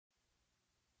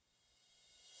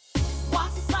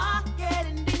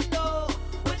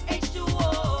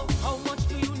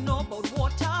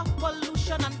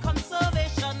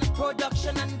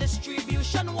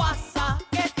WASA,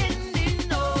 get in the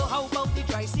know. How about the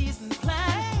dry season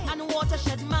plan and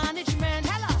watershed management?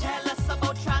 Tell us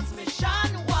about transmission.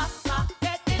 WASA,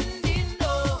 get in the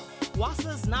know.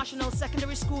 WASA's National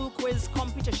Secondary School Quiz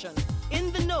Competition.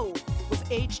 In the know with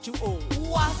H2O.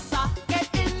 WASA,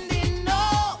 get in the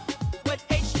know with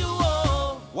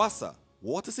H2O. WASA,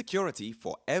 water security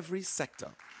for every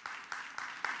sector.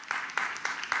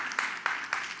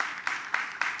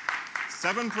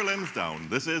 7 prelims down.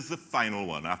 This is the final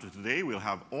one. After today, we'll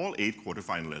have all 8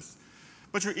 quarterfinalists.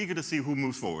 But you're eager to see who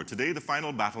moves forward. Today, the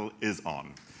final battle is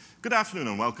on. Good afternoon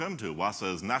and welcome to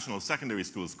WASA's National Secondary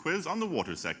Schools Quiz on the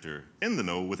water sector, In the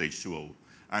Know with H2O.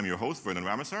 I'm your host, Vernon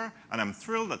Ramesar, and I'm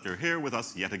thrilled that you're here with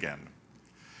us yet again.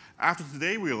 After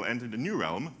today, we'll enter the new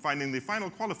realm, finding the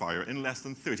final qualifier in less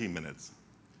than 30 minutes.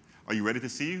 Are you ready to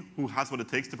see who has what it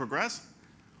takes to progress?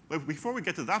 But before we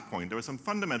get to that point, there are some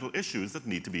fundamental issues that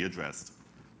need to be addressed.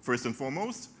 First and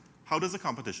foremost, how does the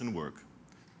competition work?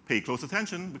 Pay close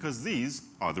attention because these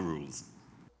are the rules.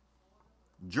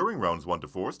 During rounds 1 to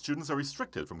 4, students are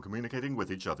restricted from communicating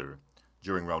with each other.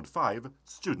 During round 5,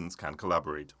 students can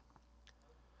collaborate.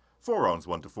 For rounds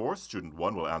 1 to 4, student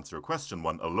 1 will answer question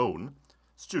 1 alone,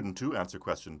 student 2 answer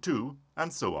question 2,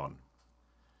 and so on.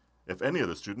 If any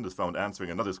other student is found answering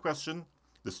another's question,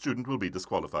 the student will be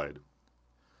disqualified.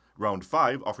 Round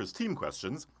 5 offers team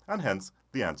questions, and hence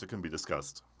the answer can be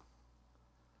discussed.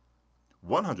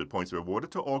 100 points are awarded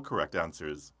to all correct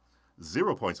answers.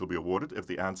 0 points will be awarded if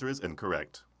the answer is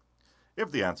incorrect.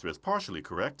 If the answer is partially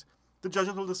correct, the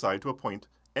judges will decide to appoint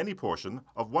any portion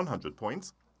of 100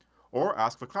 points or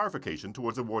ask for clarification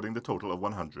towards awarding the total of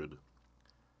 100.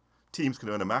 Teams can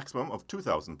earn a maximum of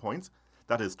 2,000 points,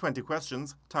 that is 20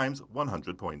 questions times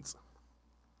 100 points.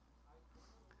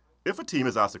 If a team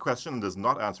is asked a question and does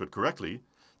not answer it correctly,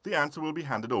 the answer will be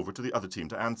handed over to the other team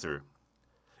to answer.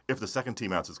 If the second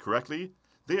team answers correctly,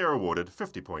 they are awarded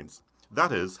 50 points,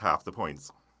 that is half the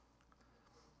points.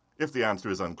 If the answer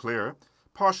is unclear,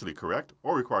 partially correct,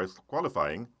 or requires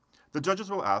qualifying, the judges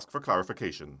will ask for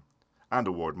clarification and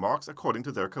award marks according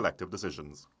to their collective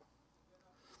decisions.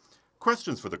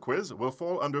 Questions for the quiz will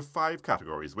fall under 5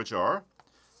 categories, which are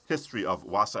history of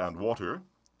WASA and water,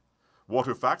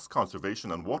 water facts,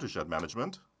 conservation and watershed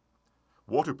management,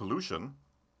 water pollution,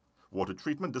 water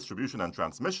treatment, distribution and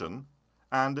transmission,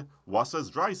 and WASA's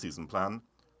dry season plan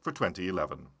for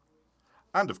 2011.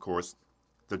 And of course,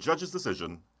 the judge's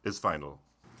decision is final.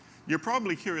 You're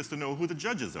probably curious to know who the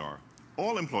judges are,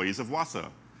 all employees of WASA.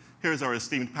 Here's our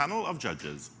esteemed panel of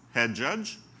judges. Head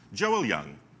Judge, Joel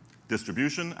Young,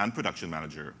 Distribution and Production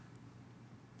Manager.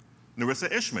 Narissa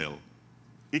Ishmael,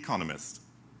 Economist.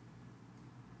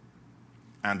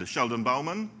 And Sheldon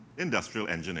Bauman, Industrial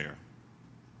Engineer.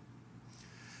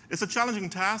 It's a challenging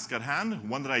task at hand,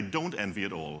 one that I don't envy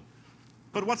at all.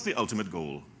 But what's the ultimate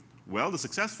goal? Well, the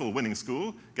successful winning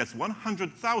school gets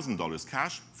 $100,000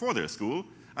 cash for their school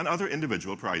and other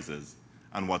individual prizes.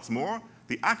 And what's more,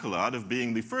 the accolade of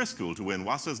being the first school to win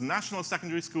WASA's National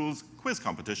Secondary Schools Quiz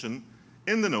Competition,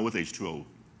 In the Know with H2O.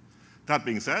 That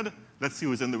being said, let's see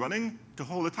who's in the running to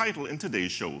hold the title in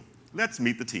today's show. Let's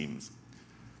meet the teams.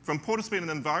 From Port of Spain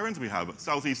and environs, we have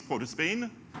Southeast Port of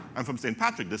Spain, and from St.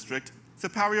 Patrick District,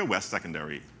 Siparia West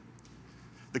Secondary.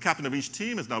 The captain of each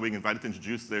team is now being invited to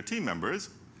introduce their team members.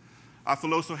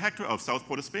 Afoloso Hector of South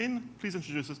Port of Spain, please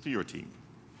introduce us to your team.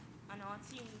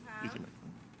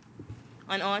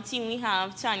 On our team we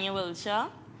have Tanya Wiltshire,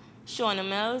 Shauna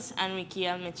Mills, and Ricky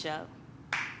L. Mitchell.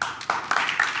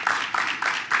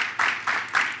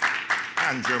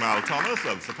 And Jermal Thomas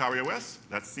of Siparia West.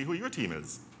 Let's see who your team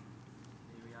is.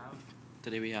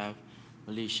 Today we have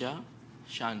Alicia,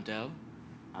 Chantel,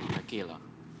 and Michaela.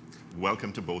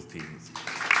 Welcome to both teams.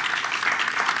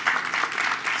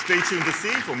 Stay tuned to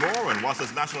see for more on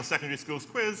WASA's National Secondary Schools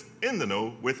Quiz, In the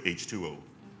Know with H2O.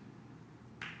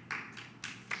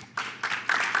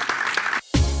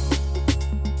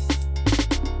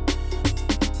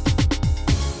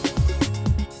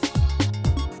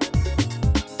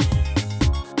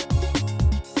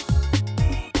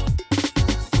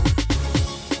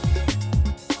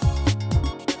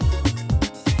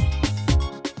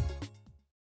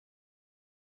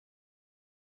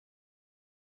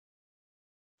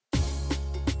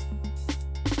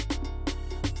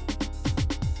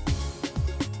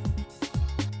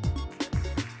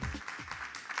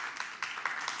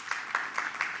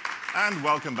 And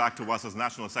welcome back to WASA's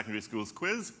National Secondary Schools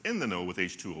Quiz, In the Know with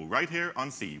H2O, right here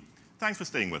on C. Thanks for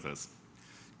staying with us.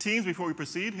 Teams, before we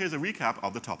proceed, here's a recap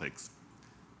of the topics.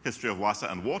 History of WASA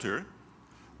and water,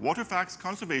 water facts,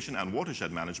 conservation and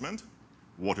watershed management,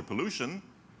 water pollution,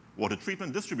 water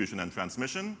treatment, distribution and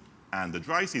transmission, and the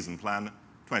dry season plan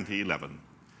 2011.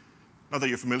 Now that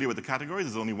you're familiar with the categories,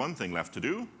 there's only one thing left to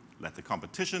do. Let the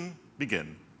competition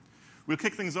begin. We'll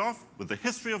kick things off with the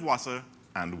history of WASA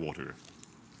and water.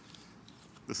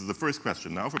 This is the first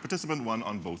question now for participant 1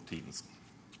 on both teams.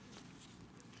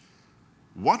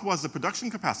 What was the production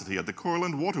capacity at the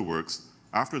Courland Waterworks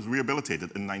after it was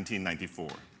rehabilitated in 1994?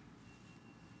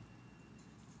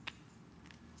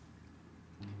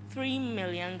 3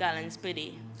 million gallons per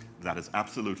day. That is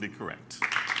absolutely correct.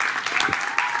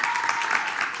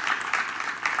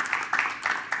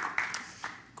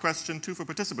 Question 2 for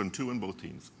participant 2 on both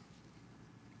teams.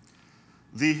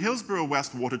 The Hillsborough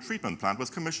West Water Treatment Plant was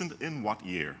commissioned in what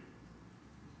year?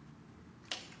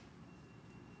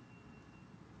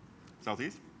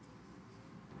 Southeast?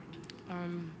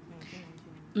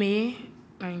 May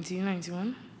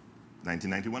 1991.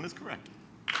 1991 is correct.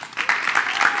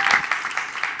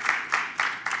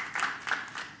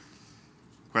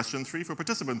 Question 3 for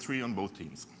participant 3 on both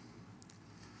teams.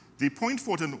 The Point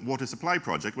Fortin Water Supply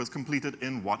Project was completed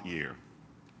in what year?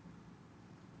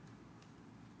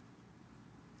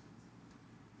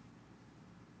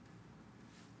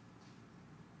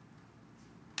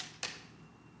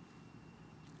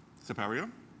 Superior?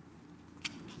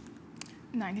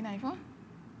 1994.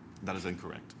 That is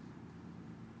incorrect.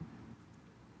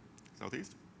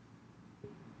 Southeast?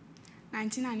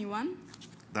 1991.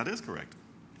 That is correct.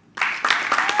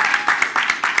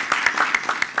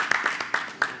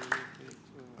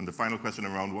 And the final question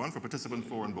in round 1 for participant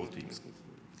 4 on both teams.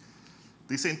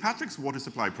 The St. Patrick's Water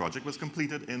Supply Project was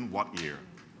completed in what year?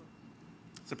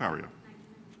 Superior?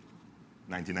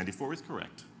 1994 is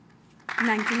correct.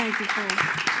 1994.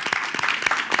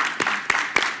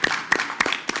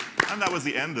 And that was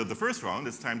the end of the first round.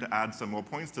 It's time to add some more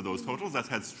points to those totals. Let's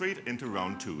head straight into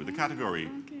round 2, the category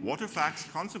Water Facts,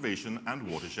 Conservation, and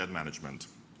Watershed Management.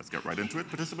 Let's get right into it.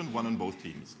 Participant 1 on both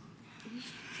teams.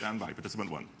 Stand by,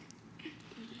 participant 1.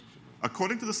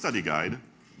 According to the study guide,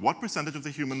 what percentage of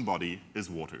the human body is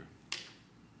water?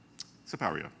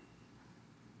 Superior?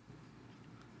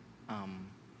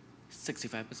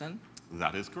 65%.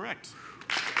 That is correct.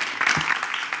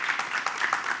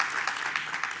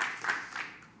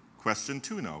 Question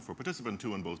 2 now for participant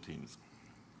 2 on both teams.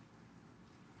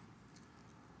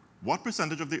 What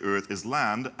percentage of the Earth is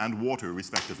land and water,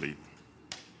 respectively?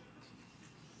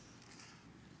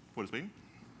 What is being?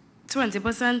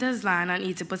 20% is land and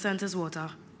 80% is water.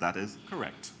 That is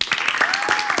correct.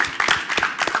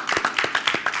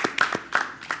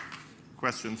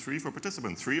 Question 3 for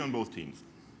participant 3 on both teams.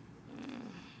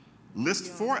 List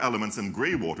 4 elements in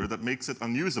grey water that makes it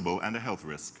unusable and a health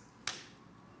risk.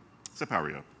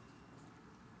 Superior?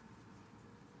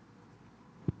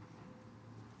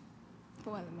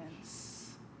 4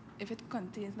 elements. If it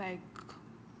contains like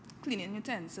cleaning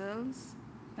utensils,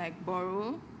 like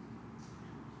borrow,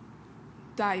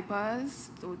 diapers,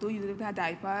 don't use it with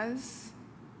diapers,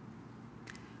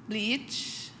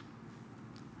 bleach,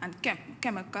 and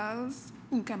chemicals,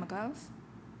 chemicals.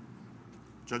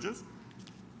 Judges?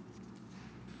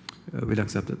 We'll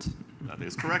accept it. That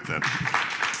is correct then.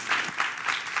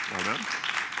 Well done.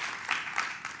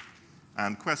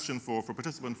 And question 4 for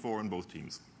participant 4 on both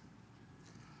teams.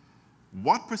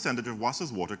 What percentage of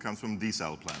WASA's water comes from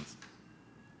desal plants?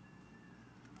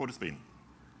 Port of Spain.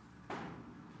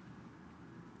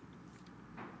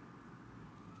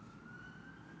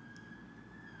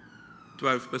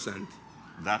 12%.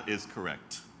 That is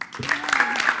correct.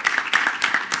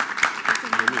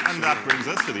 And that brings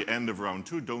us to the end of round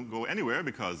 2. Don't go anywhere,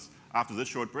 because after this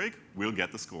short break, we'll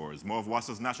get the scores. More of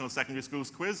WASA's National Secondary Schools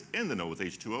quiz in the know with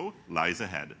H2O lies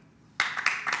ahead.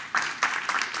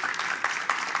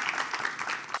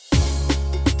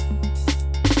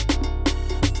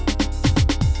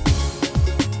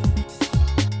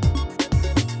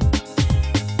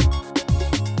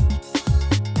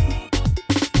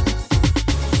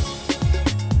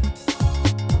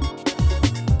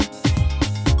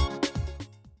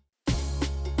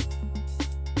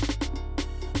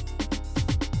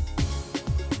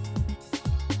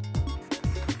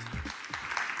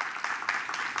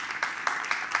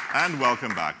 And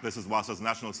welcome back. This is WASA's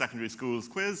National Secondary Schools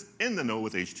quiz in the know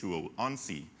with H2O on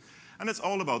C. And it's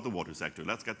all about the water sector.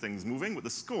 Let's get things moving with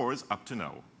the scores up to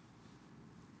now.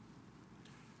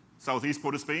 Southeast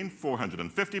Port of Spain,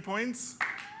 450 points.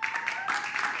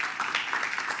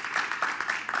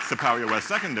 Superior West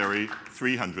Secondary,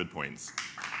 300 points.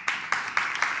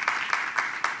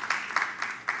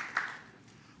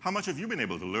 How much have you been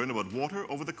able to learn about water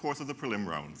over the course of the prelim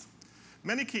rounds?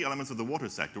 Many key elements of the water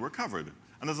sector were covered,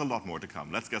 and there's a lot more to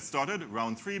come. Let's get started.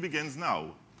 Round 3 begins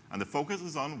now, and the focus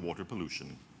is on water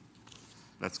pollution.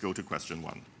 Let's go to question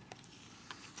 1.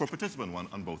 For participant 1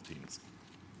 on both teams.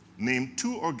 Name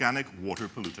 2 organic water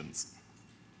pollutants.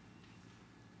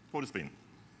 Port of Spain.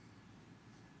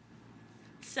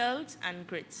 Salt and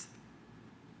grit.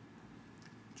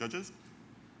 Judges?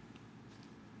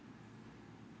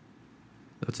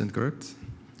 That's incorrect.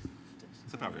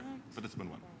 Superior. Participant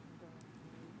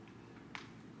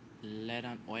 1. Lead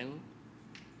and oil.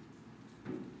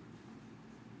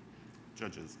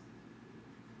 Judges?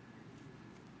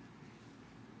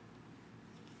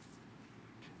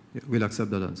 Yeah, we'll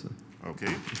accept that answer. Okay.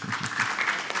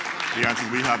 The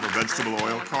answers we have are vegetable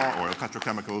oil, car oil,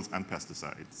 petrochemicals, and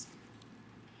pesticides.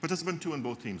 Participant 2 in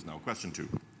both teams now. Question 2.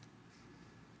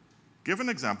 Give an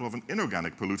example of an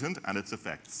inorganic pollutant and its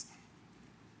effects.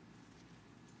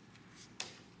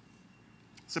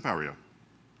 Superior.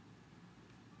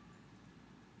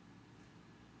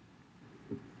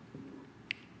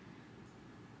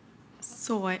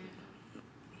 Soy.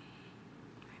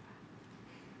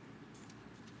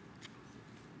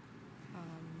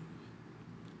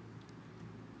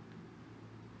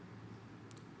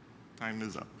 Time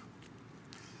is up.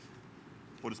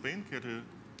 Port of Spain, care to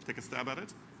take a stab at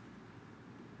it?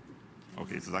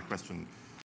 Okay, so that question